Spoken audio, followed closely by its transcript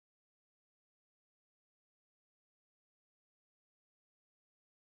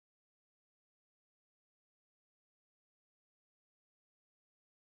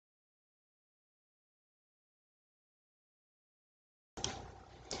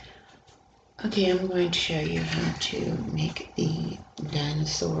Okay, I'm going to show you how to make the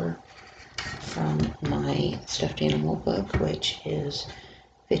dinosaur from my stuffed animal book, which is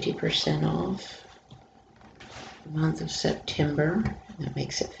 50% off the month of September. That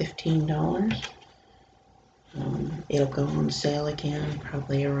makes it $15. It'll go on sale again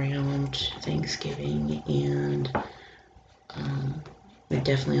probably around Thanksgiving, and it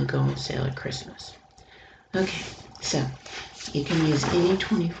definitely will go on sale at Christmas. Okay, so you can use any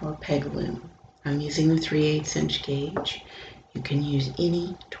 24 peg loom. I'm using the 3/8 inch gauge. You can use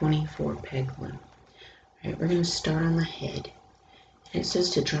any 24 peg loom. All right, we're going to start on the head. And it says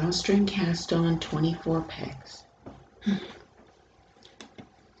to drawstring cast on 24 pegs.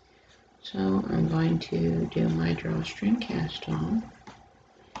 So I'm going to do my drawstring cast on,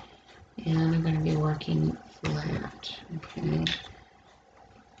 and I'm going to be working flat, okay?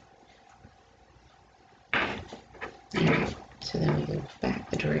 Alright, so then we go back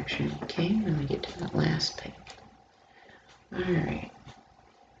the direction we came and we get to that last peg. Alright.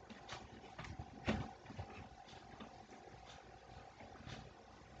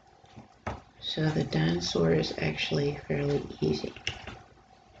 So the dinosaur is actually fairly easy.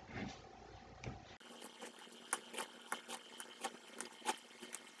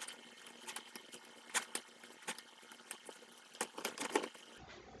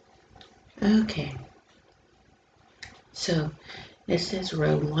 Okay. So it says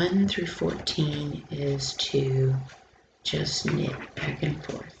row 1 through 14 is to just knit back and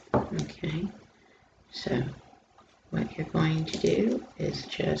forth. Okay. So what you're going to do is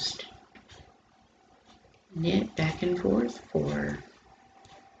just knit back and forth for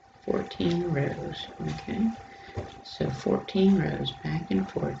 14 rows, okay? So 14 rows back and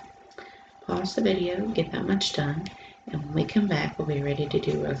forth. Pause the video, get that much done, and when we come back, we'll be ready to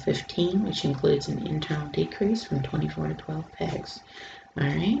do row 15, which includes an internal decrease from 24 to 12 pegs.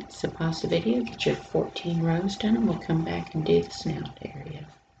 Alright, so pause the video, get your 14 rows done, and we'll come back and do the snout area.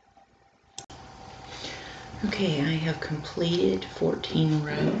 Okay, I have completed 14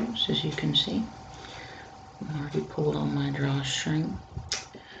 rows, as you can see. I've already pulled on my drawstring.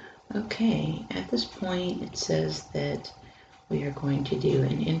 Okay, at this point it says that we are going to do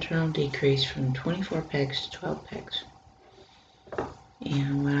an internal decrease from 24 pegs to 12 pegs.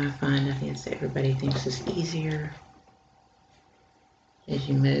 And what I find, I think everybody thinks is easier as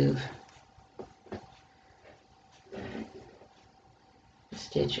you move the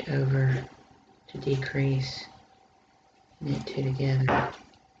stitch over to decrease, knit 2 together,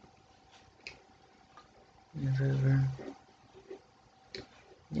 move over,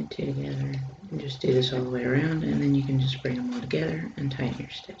 knit 2 together, and just do this all the way around, and then you can just bring them all together and tighten your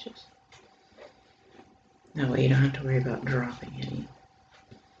stitches. That way you don't have to worry about dropping any.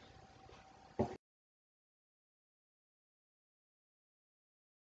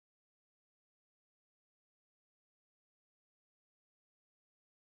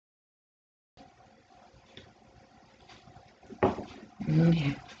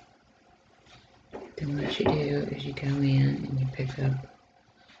 Okay. Then what you do is you go in and you pick up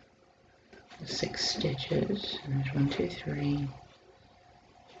the 6 stitches, and there's 1, 2, 3,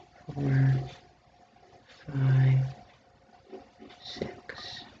 4, 5,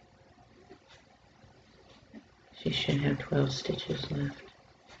 6. So you should have 12 stitches left.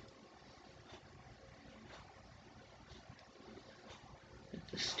 Put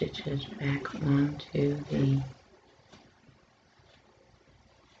the stitches back onto the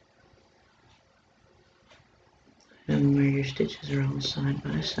where your stitches are all side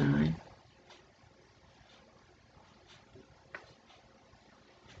by side.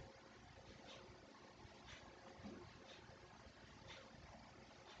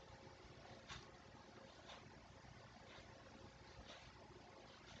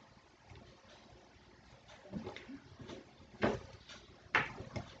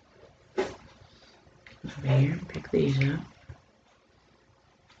 Over here, pick these up.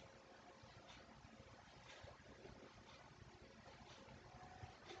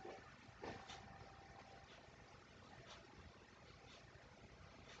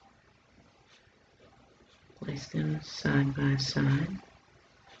 Place them side by side.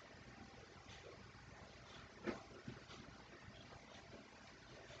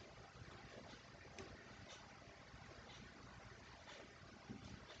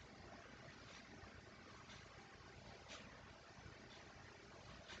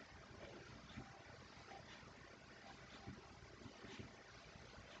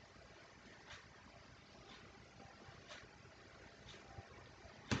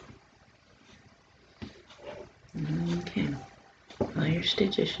 Okay, all your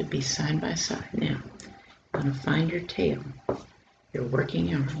stitches should be side by side. Now, I'm going to find your tail. your working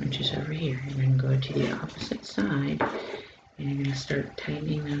yarn, which is over here. You're going to go to the opposite side and you're going to start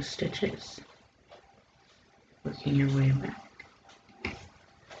tightening those stitches, working your way back.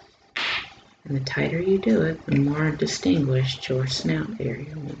 And the tighter you do it, the more distinguished your snout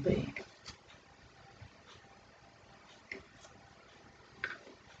area will be.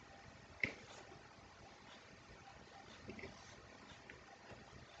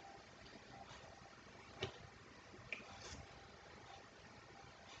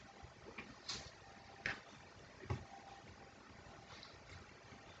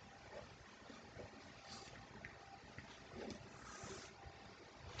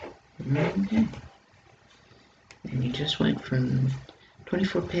 Okay. And you just went from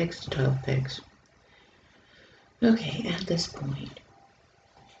 24 pegs to 12 pegs. Okay, at this point,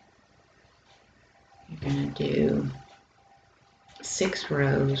 you're going to do 6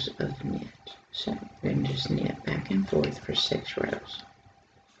 rows of knit. So you're going to just knit back and forth for 6 rows.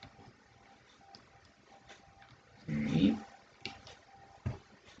 Alright.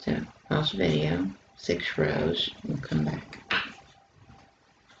 So pause the video, 6 rows, we'll come back.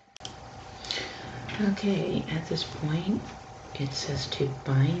 Okay, at this point, it says to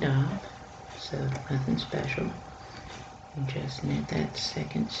bind off, so nothing special. You just knit that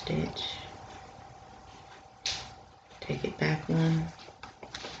second stitch, take it back one,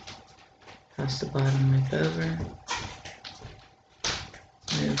 cross the bottom loop over,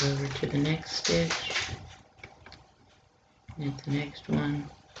 move over to the next stitch, knit the next one,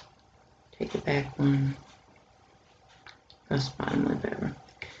 take it back one, cross the bottom loop over.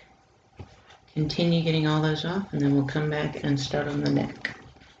 Continue getting all those off, and then we'll come back and start on the neck.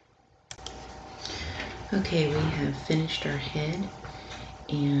 Okay, we have finished our head,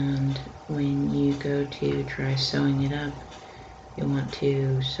 and when you go to try sewing it up, you'll want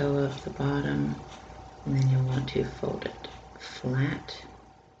to sew up the bottom, and then you'll want to fold it flat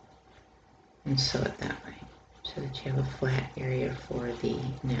and sew it that way, so that you have a flat area for the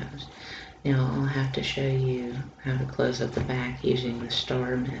nose. Now I'll have to show you how to close up the back using the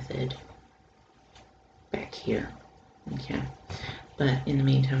star method back here. Okay, but in the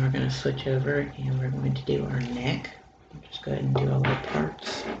meantime, we're going to switch over and we're going to do our neck. I'll just go ahead and do all the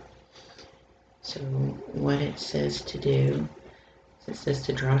parts. So what it says to do is it says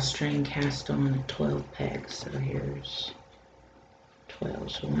to draw string cast on at 12 pegs. So here's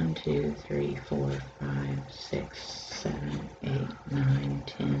 12. So 1, 2, 3, 4, 5, 6, 7, 8, 9,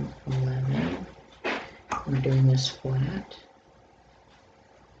 10, 11. We're doing this flat.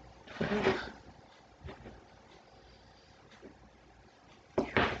 12.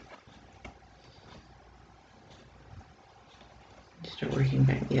 Start working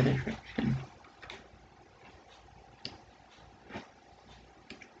back the other direction.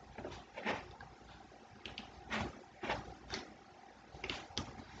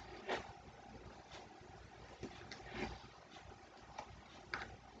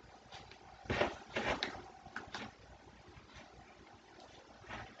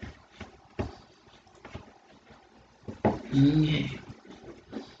 Okay.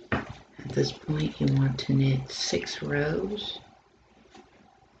 At this point, you want to knit 6 rows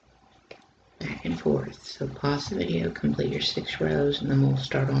back and forth. So pause the video, complete your 6 rows, and then we'll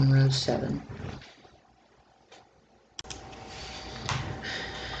start on row 7.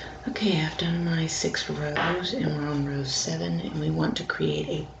 Okay, I've done my 6 rows, and we're on row 7, and we want to create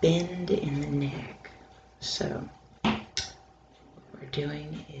a bend in the neck. So what we're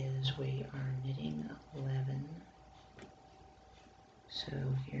doing is we are knitting 11. So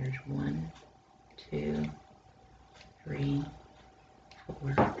here's 1, 2, 3,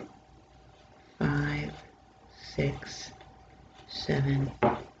 4, 5, 6, 7,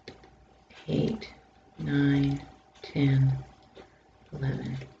 8, 9, 10,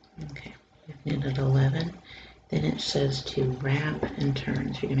 11. Okay, we've knitted 11. Then it says to wrap and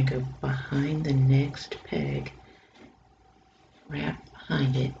turn. So you're going to go behind the next peg, wrap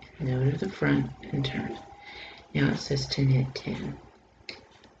behind it, go to the front and turn. Now it says to knit 10.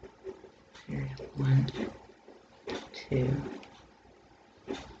 Here's 1, 2,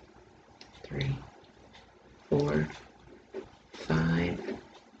 3, 4, 5,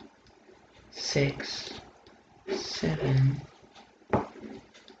 6, 7,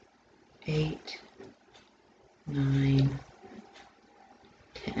 8, 9,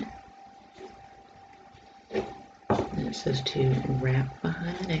 10. And it says to wrap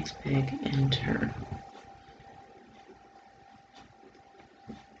behind the next peg and turn.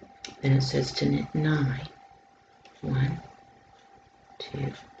 Then it says to knit 9. 1,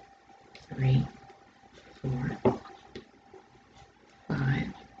 2, 3, 4,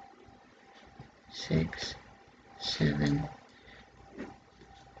 5, 6, 7,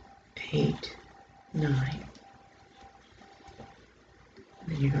 8, 9.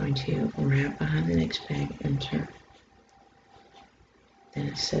 Then you're going to wrap behind the next peg and turn. Then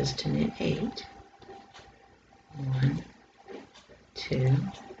it says to knit 8. 1, 2,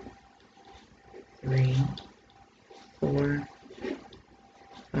 3, 4,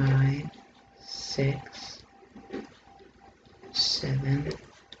 5, 6, 7,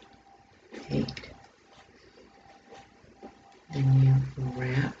 8. Then you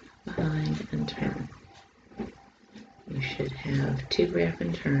wrap behind and turn. You should have 2 wrap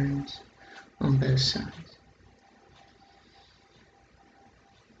and turns on both sides.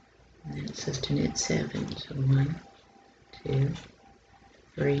 And then it says to knit 7. So 1, 2,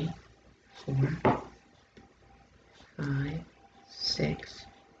 3, 4, 5, 6,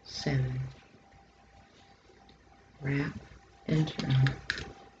 7. Wrap and turn.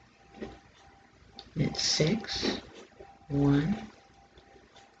 Knit 6. 1,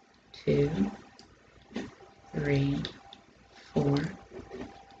 2, 3, 4,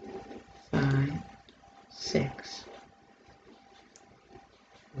 5, 6.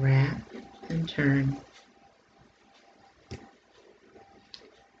 Wrap and turn.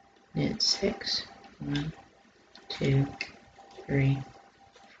 Knit 6. 1, 2, 3,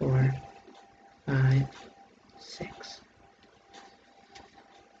 4, 5, 6.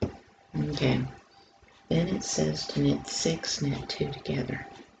 Okay. Then it says to knit 6, knit 2 together.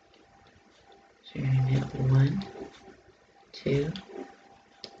 So you're going to knit 1, 2,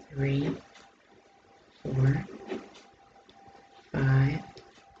 3, 4, 5,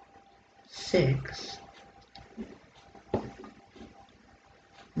 6.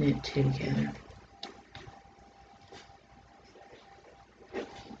 Knit 2 together.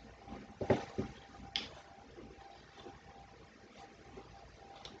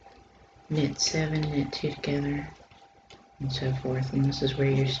 Knit 7, knit 2 together, and so forth. And this is where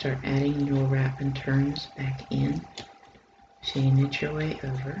you start adding your wrap and turns back in. So you knit your way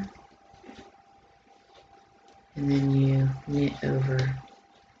over, and then you knit over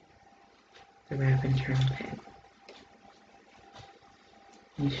the wrap and turn peg.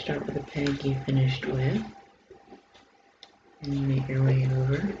 You start with the peg you finished with, and you knit your way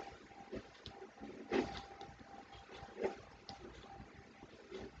over.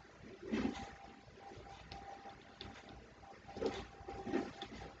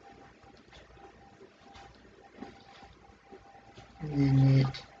 And then knit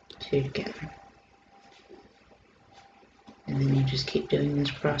 2 together. And then you just keep doing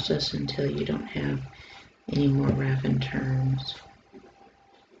this process until you don't have any more wrap and turns.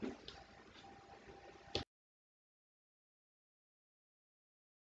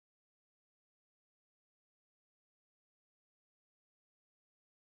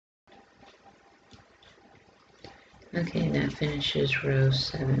 Okay, that finishes row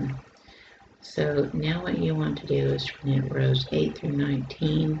 7. So now what you want to do is knit rows 8 through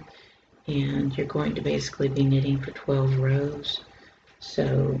 19, and you're going to basically be knitting for 12 rows.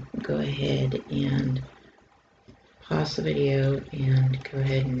 So go ahead and pause the video and go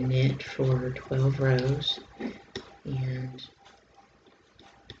ahead and knit for 12 rows, and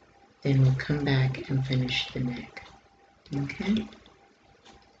then we'll come back and finish the neck. Okay?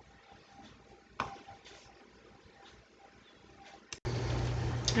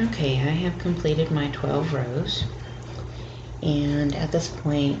 Okay, I have completed my 12 rows, and at this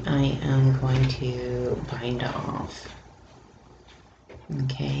point I am going to bind off.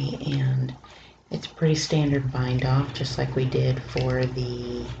 Okay, and it's pretty standard bind off, just like we did for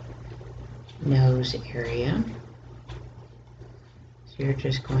the nose area. So you're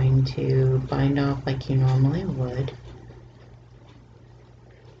just going to bind off like you normally would.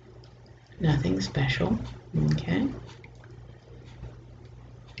 Nothing special, okay?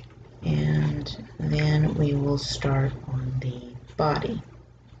 And then we will start on the body.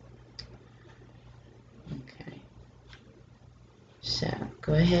 Okay. So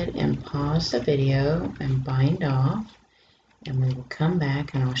go ahead and pause the video and bind off, and we will come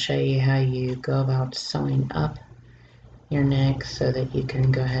back and I'll show you how you go about sewing up your neck so that you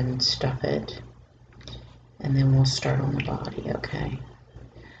can go ahead and stuff it. And then we'll start on the body, okay?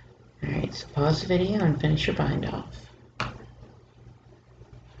 Alright, so pause the video and finish your bind off.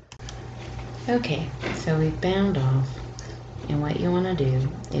 Okay, so we've bound off, and what you want to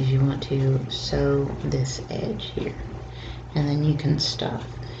do is you want to sew this edge here, and then you can stuff.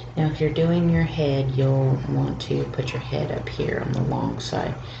 Now if you're doing your head, you'll want to put your head up here on the long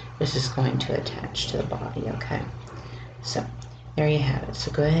side. This is going to attach to the body, okay? So there you have it.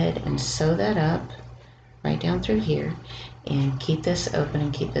 So go ahead and sew that up right down through here, and keep this open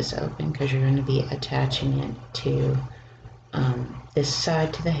and keep this open because you're going to be attaching it to this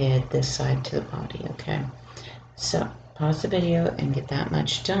side to the head, this side to the body, okay? So pause the video and get that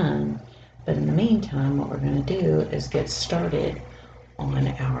much done. But in the meantime, what we're going to do is get started on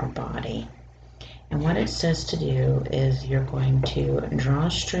our body. And what it says to do is you're going to draw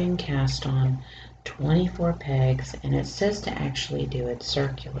a string cast on 24 pegs, and it says to actually do it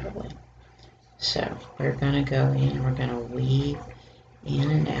circularly. So we're going to go in and we're going to weave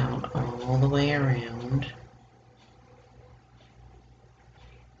in and out all the way around.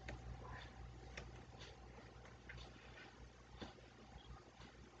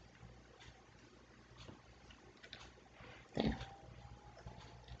 There.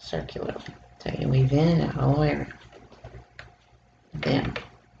 Circularly. So you weave in and out all the way around. Then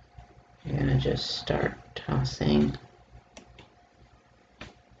you're going to just start tossing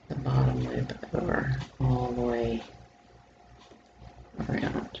the bottom loop over all the way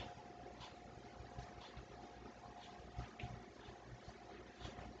around.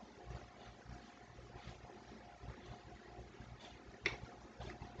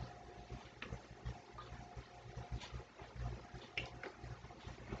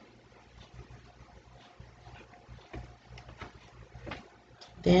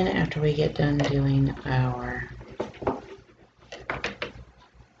 Then after we get done doing our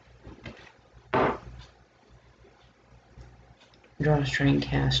drawstring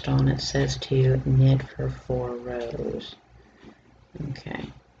cast on, it says to knit for 4 rows. Okay.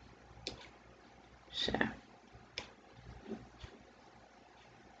 So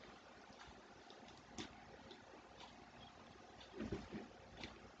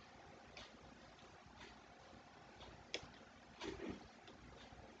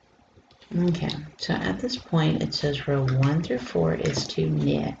okay, so at this point it says row 1 through 4 is to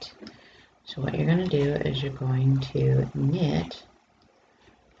knit. So what you're going to do is you're going to knit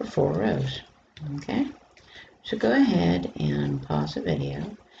for 4 rows. Okay, so go ahead and pause the video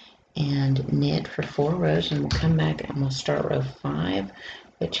and knit for 4 rows, and we'll come back and we'll start row 5,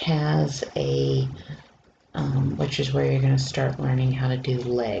 which has a which is where you're going to start learning how to do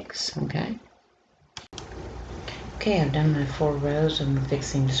legs. Okay, I've done my 4 rows and I'm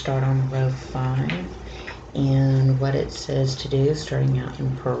fixing to start on row 5. And what it says to do, starting out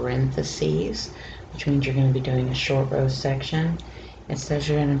in parentheses, which means you're going to be doing a short row section. It says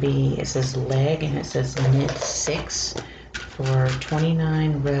it says leg, and it says knit 6 for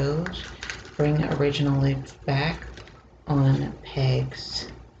 29 rows. Bring original loops back on pegs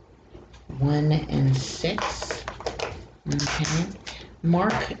 1 and 6. Okay.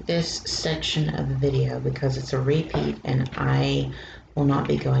 Mark this section of the video because it's a repeat and I will not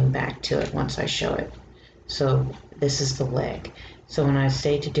be going back to it once I show it. So this is the leg. So when I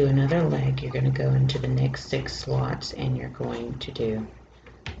say to do another leg, you're going to go into the next 6 slots and you're going to do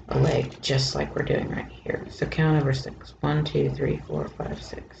a leg just like we're doing right here. So count over 6. 1, 2, 3, 4, 5,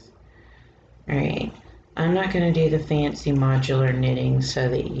 6. Alright. I'm not going to do the fancy modular knitting so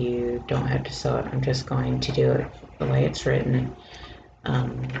that you don't have to sew it. I'm just going to do it the way it's written.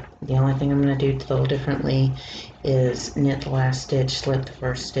 The only thing I'm going to do a little differently is knit the last stitch, slip the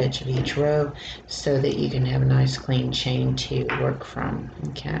first stitch of each row so that you can have a nice clean chain to work from.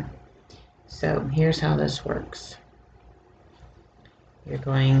 Okay, so here's how this works. You're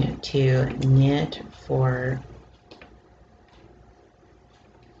going to knit for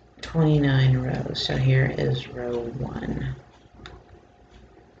 29 rows. So here is row 1.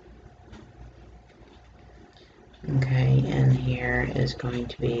 Okay, and here is going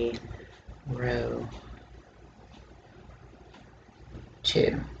to be row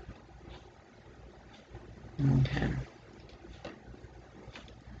 2. Okay.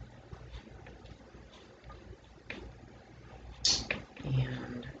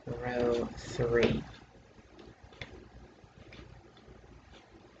 And row 3.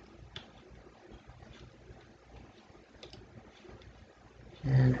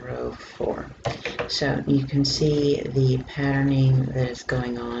 And row 4. So you can see the patterning that is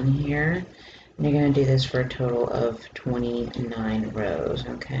going on here. And you're going to do this for a total of 29 rows,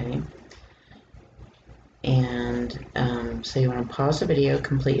 okay? And so you want to pause the video,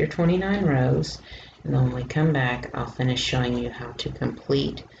 complete your 29 rows, and then when we come back, I'll finish showing you how to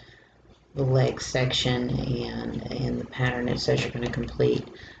complete the leg section, and in the pattern it says you're going to complete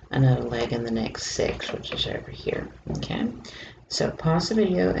another leg in the next 6, which is over here, okay? So pause the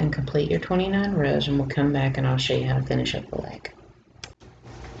video and complete your 29 rows, and we'll come back and I'll show you how to finish up the leg.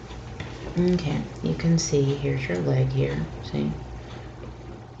 Okay, you can see here's your leg here, see?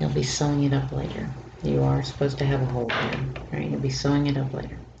 You'll be sewing it up later. You are supposed to have a hole here, right? You'll be sewing it up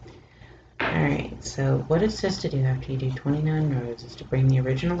later. Alright, so what it says to do after you do 29 rows is to bring the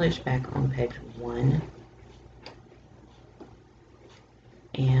original loops back on pegs 1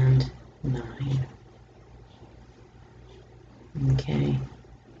 Okay.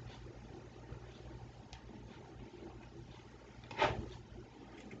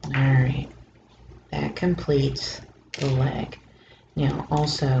 Alright, that completes the leg. Now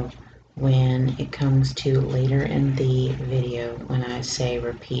also, when it comes to later in the video, when I say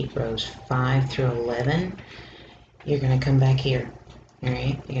repeat rows 5 through 11, you're going to come back here.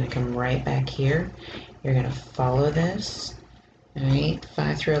 Alright, you're going to come right back here. You're going to follow this. Alright,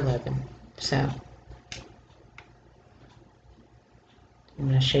 5 through 11. So, I'm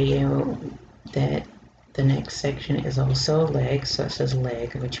going to show you that the next section is also a leg, so it says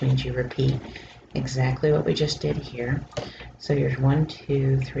leg, which means you repeat exactly what we just did here. So here's 1,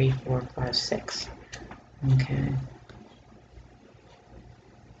 2, 3, 4, 5, 6. Okay.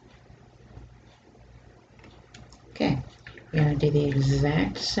 Okay, we're going to do the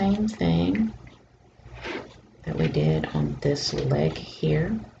exact same thing that we did on this leg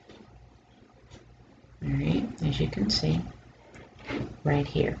here. Alright, as you can see, right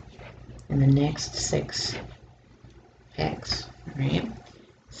here. And the next 6 pegs. Alright,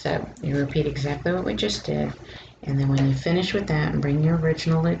 so you repeat exactly what we just did, and then when you finish with that and bring your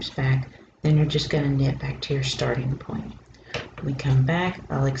original loops back, then you're just going to knit back to your starting point. When we come back,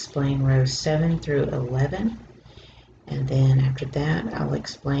 I'll explain rows 7 through 11, and then after that I'll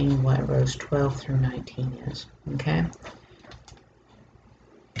explain what rows 12 through 19 is. Okay,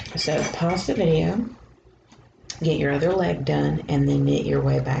 so pause the video, get your other leg done, and then knit your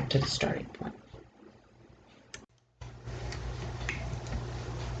way back to the starting point.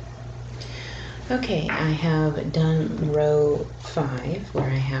 Okay, I have done row 5 where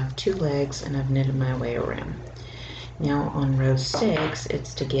I have 2 legs and I've knitted my way around. Now on row 6,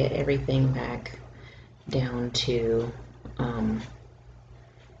 it's to get everything back down to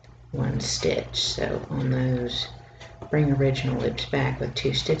 1 stitch. So on those bring original loops back with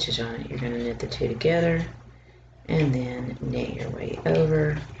 2 stitches on it, you're going to knit the 2 together and then knit your way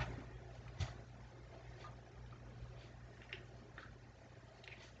over.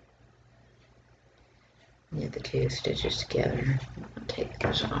 Knit the 2 stitches together. I'll take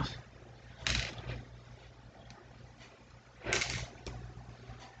those off.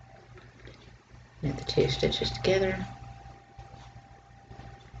 Knit the 2 stitches together.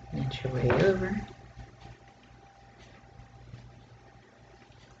 Knit your way over.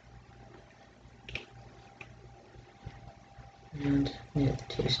 And knit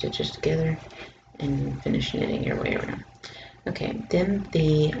the 2 stitches together and finish knitting your way around. Okay, then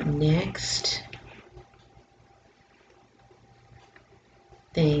the next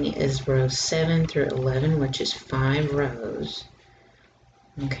thing is rows 7 through 11, which is 5 rows.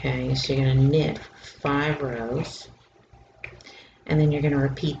 Okay, so you're going to knit 5 rows, and then you're going to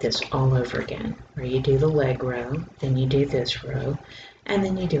repeat this all over again, where you do the leg row, then you do this row, and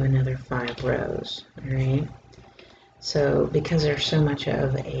then you do another 5 rows. Alright, so because there's so much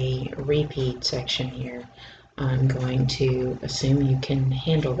of a repeat section here, I'm going to assume you can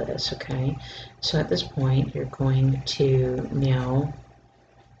handle this. Okay, so at this point you're going to now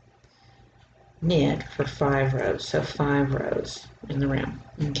knit for 5 rows, so 5 rows in the round.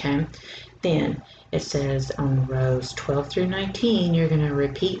 Okay, then it says on rows 12 through 19 you're going to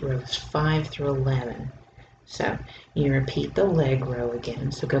repeat rows 5 through 11. So you repeat the leg row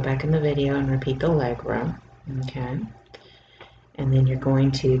again, so go back in the video and repeat the leg row. Okay, and then you're going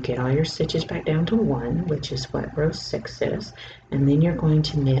to get all your stitches back down to 1, which is what row 6 is, and then you're going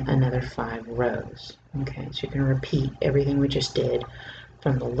to knit another 5 rows. Okay, so you're going to repeat everything we just did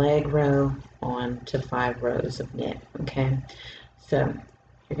from the leg row on to 5 rows of knit. Okay, so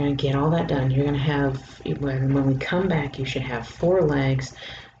you're going to get all that done. You're going to have, when we come back, you should have 4 legs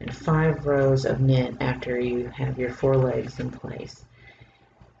and 5 rows of knit after you have your 4 legs in place.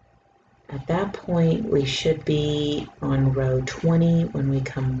 At that point, we should be on row 20 when we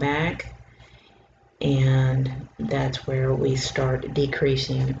come back, and that's where we start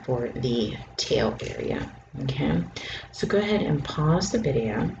decreasing for the tail area. Okay, so go ahead and pause the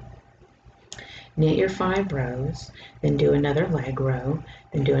video, knit your 5 rows, then do another leg row,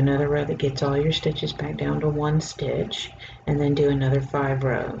 then do another row that gets all your stitches back down to 1 stitch, and then do another 5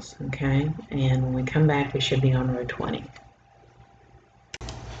 rows. Okay, and when we come back, we should be on row 20.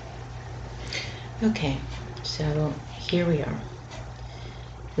 Okay, so here we are.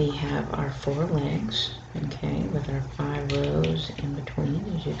 We have our 4 legs, okay, with our 5 rows in between,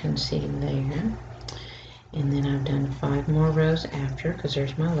 as you can see there. And then I've done 5 more rows after, because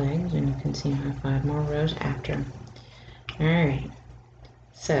there's my legs, and you can see my 5 more rows after. Alright,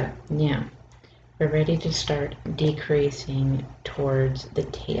 so now we're ready to start decreasing towards the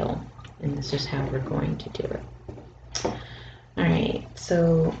tail, and this is how we're going to do it. Alright,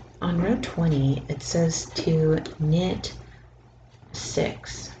 so on row 20, it says to knit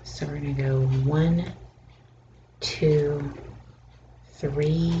 6. So we're going to go 1, 2,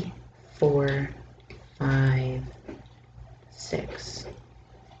 3, 4, 5, 6.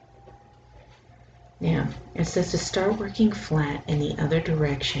 Now, it says to start working flat in the other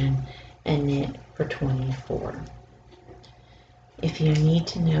direction and knit for 24. If you need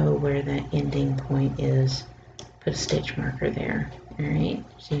to know where that ending point is, put a stitch marker there, all right?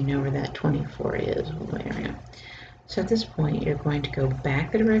 So you know where that 24 is all the way around. So at this point, you're going to go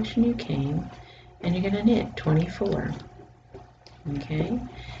back the direction you came, and you're going to knit 24, okay?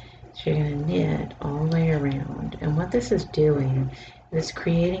 So you're going to knit all the way around, and what this is doing is it's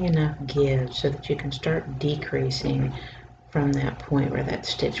creating enough give so that you can start decreasing from that point where that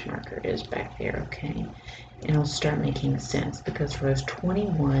stitch marker is back there, okay? And it'll start making sense because rows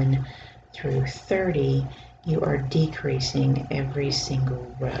 21 through 30, you are decreasing every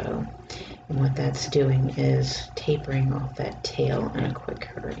single row. And what that's doing is tapering off that tail in a quick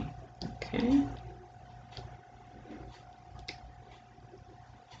hurry, okay?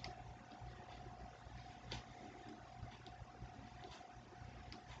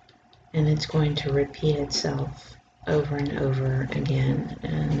 And it's going to repeat itself over and over again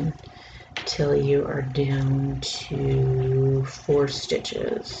until you are down to 4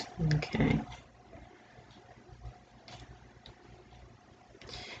 stitches, okay?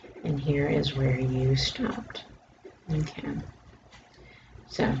 And here is where you stopped, okay?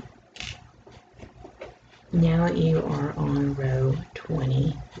 So now you are on row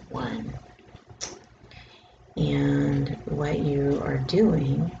 21, and what you are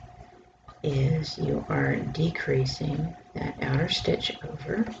doing is you are decreasing that outer stitch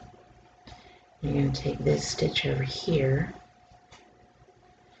over. You're going to take this stitch over here,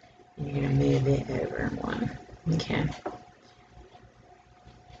 and you're going to move it over 1, okay?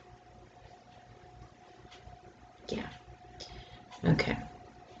 Yeah, okay.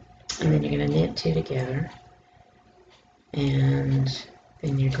 And then you're going to knit 2 together, and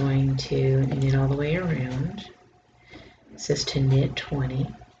then you're going to knit all the way around. It says to knit 20.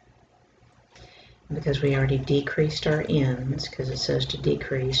 Because we already decreased our ends, because it says to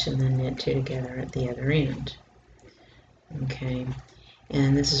decrease and then knit 2 together at the other end. Okay,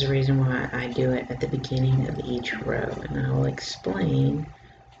 and this is the reason why I do it at the beginning of each row, and I'll explain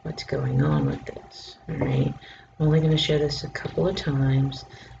what's going on with this. All right, I'm only going to show this a couple of times,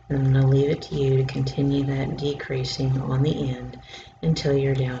 and I'm going to leave it to you to continue that decreasing on the end until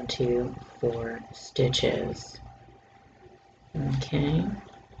you're down to 4 stitches. Okay.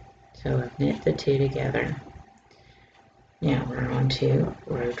 So I've knit the 2 together. Now we're on to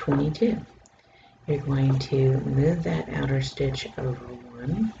row 22. You're going to move that outer stitch over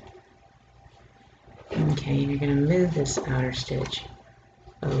 1. Okay, and you're going to move this outer stitch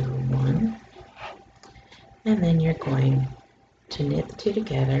over 1. And then you're going to knit the 2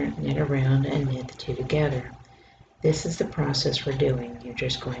 together, knit around, and knit the 2 together. This is the process we're doing. You're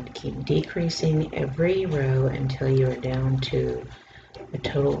just going to keep decreasing every row until you are down to a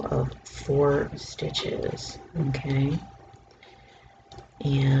total of 4 stitches, okay?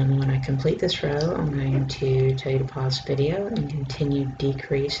 And when I complete this row, I'm going to tell you to pause the video and continue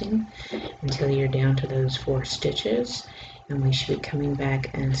decreasing until you're down to those 4 stitches. And we should be coming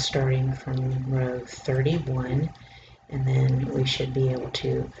back and starting from row 31, and then we should be able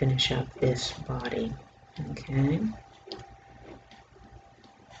to finish up this body, okay?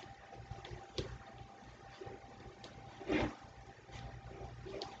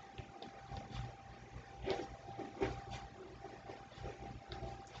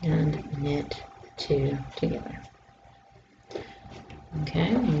 And knit 2 together.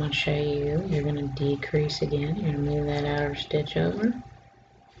 Okay, I'm going to show you, you're going to decrease again, you're going to move that outer stitch over.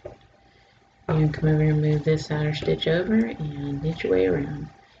 You're going to come over and move this outer stitch over and knit your way around.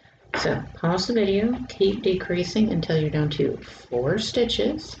 So pause the video, keep decreasing until you're down to 4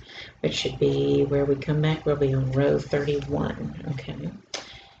 stitches, which should be where we come back, we'll be on row 31, okay?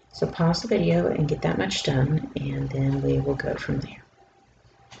 So pause the video and get that much done, and then we will go from there.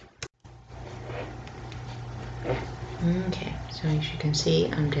 Okay, so as you can see,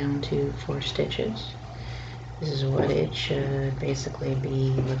 I'm down to 4 stitches. This is what it should basically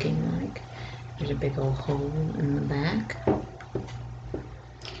be looking like. There's a big old hole in the back,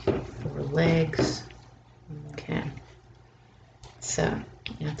 4 legs. Okay, so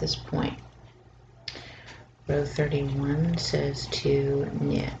at this point, row 31 says to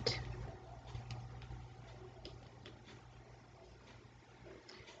knit.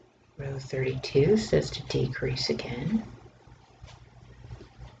 Row 32 says to decrease again.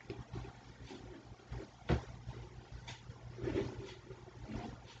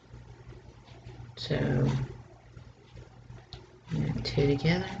 So two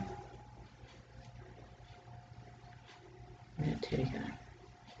together. Knit two together.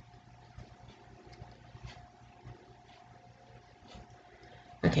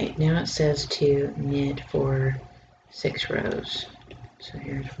 Okay, now it says to knit for 6 rows. So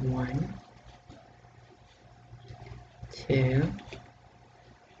here's 1, 2,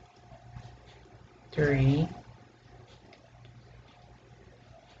 3,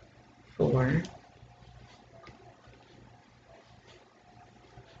 4,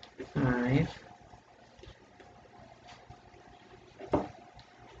 5,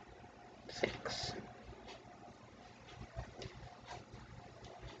 6.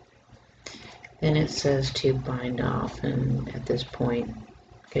 Then it says to bind off, and at this point,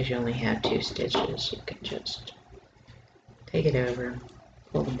 because you only have 2 stitches, you can just take it over,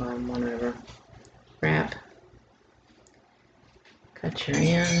 pull the bottom one over, wrap, cut your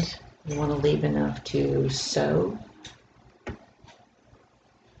end. You want to leave enough to sew.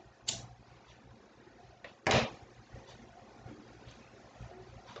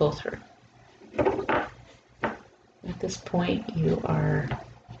 Pull through. At this point, you are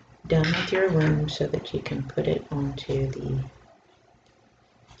done with your loom so that you can put it onto the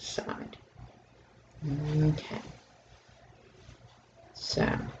side. Okay. So,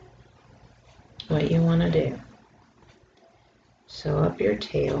 what you want to do, sew up your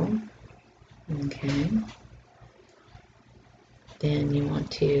tail, okay. Then you want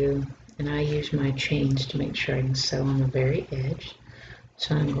to, and I use my chains to make sure I can sew on the very edge.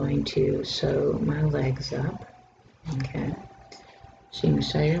 So I'm going to sew my legs up, okay. So you can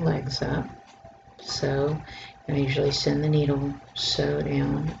sew your legs up, sew, and I usually send the needle, sew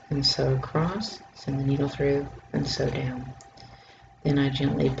down, and sew across, send the needle through, and sew down. Then I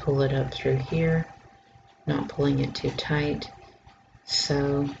gently pull it up through here, not pulling it too tight,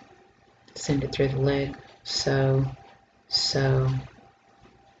 sew, send it through the leg, sew, sew,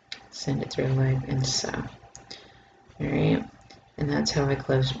 send it through the leg, and sew. Alright, and that's how I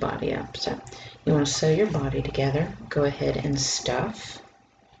close the body up. So you want to sew your body together, go ahead and stuff,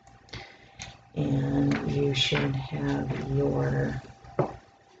 and you should have your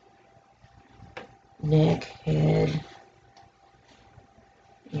neck, head,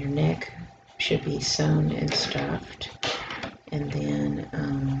 your neck should be sewn and stuffed, and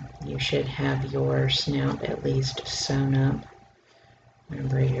then you should have your snout at least sewn up.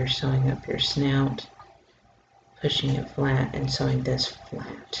 Remember, you're sewing up your snout, pushing it flat, and sewing this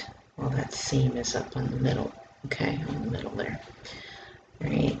flat while that seam is up on the middle, okay, on the middle there. All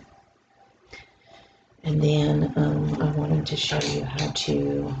right. And then I wanted to show you how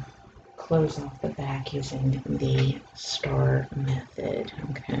to close off the back using the star method,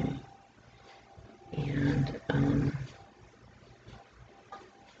 okay? And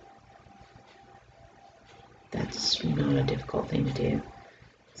that's not a difficult thing to do.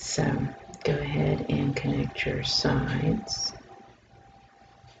 So go ahead and connect your sides.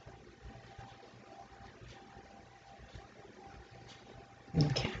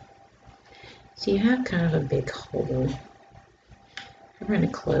 Okay. So you have kind of a big hole. I'm going to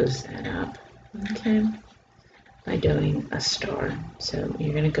close that up, okay, by doing a star. So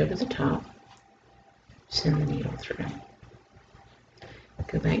you're going to go to the top, send the needle through,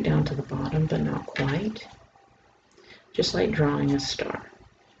 go back down to the bottom, but not quite, just like drawing a star.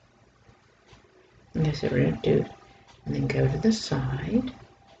 I guess we're going to do it, and then go to the side,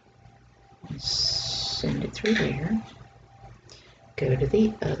 and send it through there, go to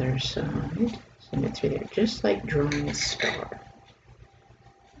the other side, send it through there, just like drawing a star.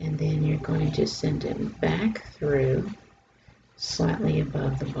 And then you're going to send it back through slightly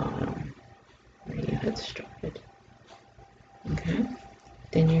above the bottom where you had started. Okay?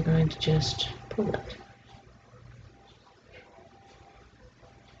 Then you're going to just pull it.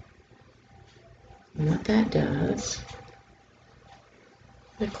 And what that does,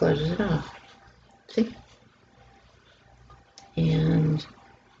 it closes it off. See? And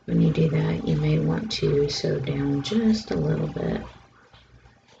when you do that, you may want to sew down just a little bit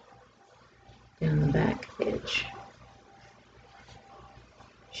down the back edge.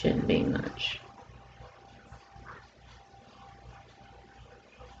 Shouldn't be much.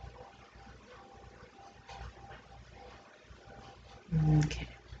 Okay.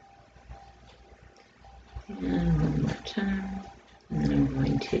 And one more time. And then I'm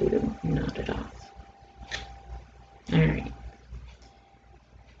going to knot it off. Alright.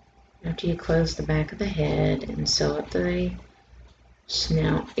 After you close the back of the head and sew up the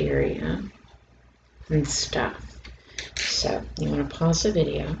snout area and stuff. So you want to pause the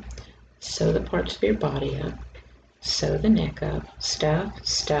video, sew the parts of your body up, sew the neck up, stuff,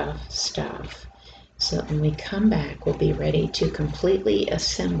 stuff, stuff, So when we come back, we'll be ready to completely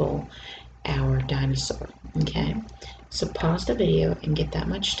assemble our dinosaur, okay? So pause the video and get that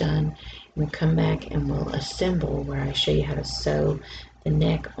much done. We'll come back and we'll assemble where I show you how to sew the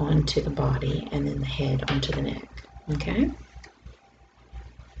neck onto the body and then the head onto the neck, okay?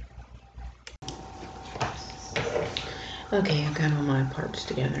 Okay, I've got all my parts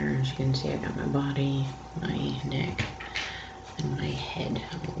together. As you can see, I got my body, my neck, and my head.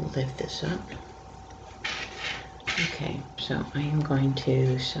 I'll lift this up. Okay, so I am going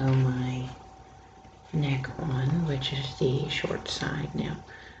to sew my neck on, which is the short side. Now,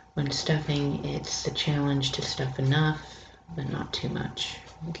 when stuffing, it's the challenge to stuff enough, but not too much.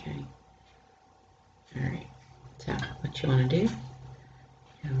 Okay. All right. So, what you want to do,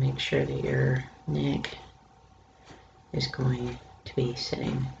 make sure that your neck is going to be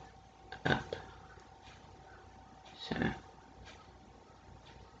sitting up. So.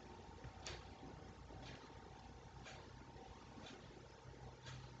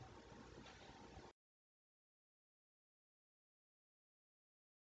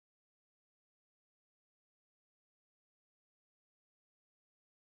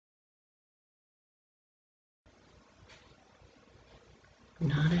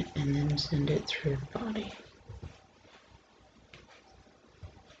 Knot it and then send it through the body.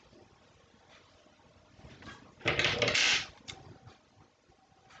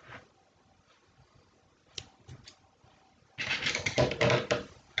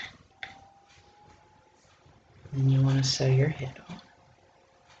 Then you want to sew your head on.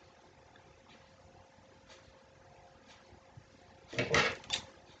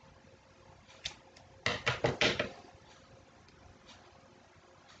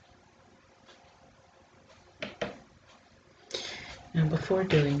 Now before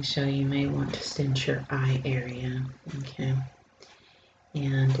doing so, you may want to cinch your eye area, okay?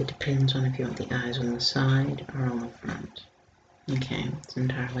 And it depends on if you want the eyes on the side or on the front. Okay, it's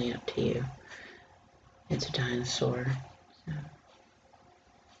entirely up to you. It's a dinosaur, so.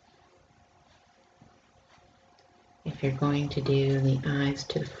 If you're going to do the eyes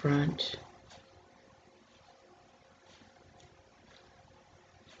to the front,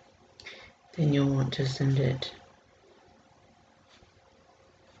 then you'll want to send it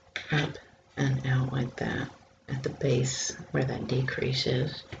up and out like that at the base where that decrease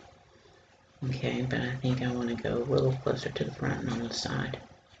is. Okay, but I think I want to go a little closer to the front and on the side.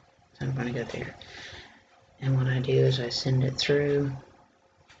 So I'm going to go there. And what I do is I send it through,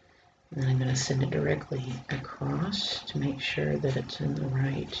 and then I'm going to send it directly across to make sure that it's in the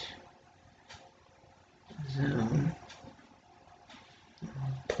right zone.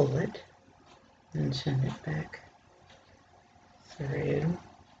 I'll pull it and send it back through.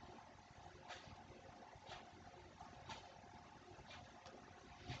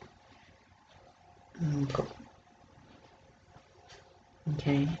 And pull.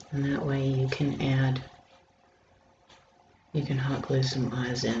 Okay, and that way you can hot glue some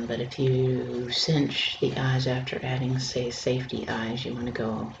eyes in, but if you cinch the eyes after adding, say, safety eyes, you want to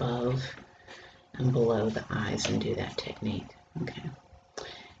go above and below the eyes and do that technique. Okay.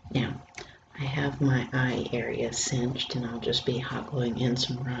 Now, I have my eye area cinched, and I'll just be hot gluing in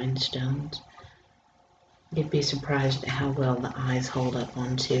some rhinestones. You'd be surprised at how well the eyes hold up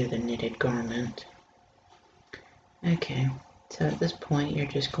onto the knitted garment. Okay, so at this point, you're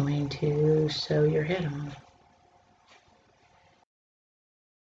just going to sew your head on.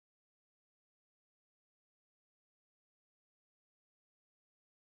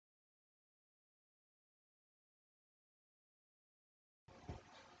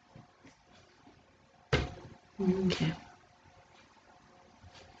 Okay.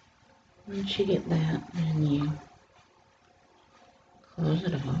 Once you get that, then you close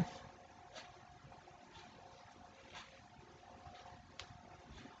it off.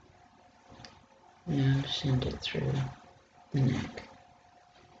 And send it through the neck.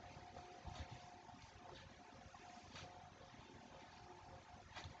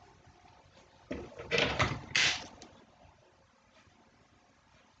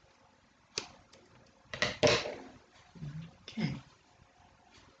 Okay.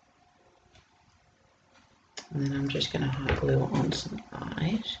 And then I'm just going to hot glue on some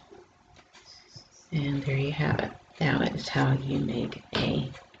eyes. And there you have it. That is how you make a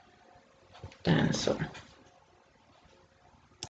dinosaur.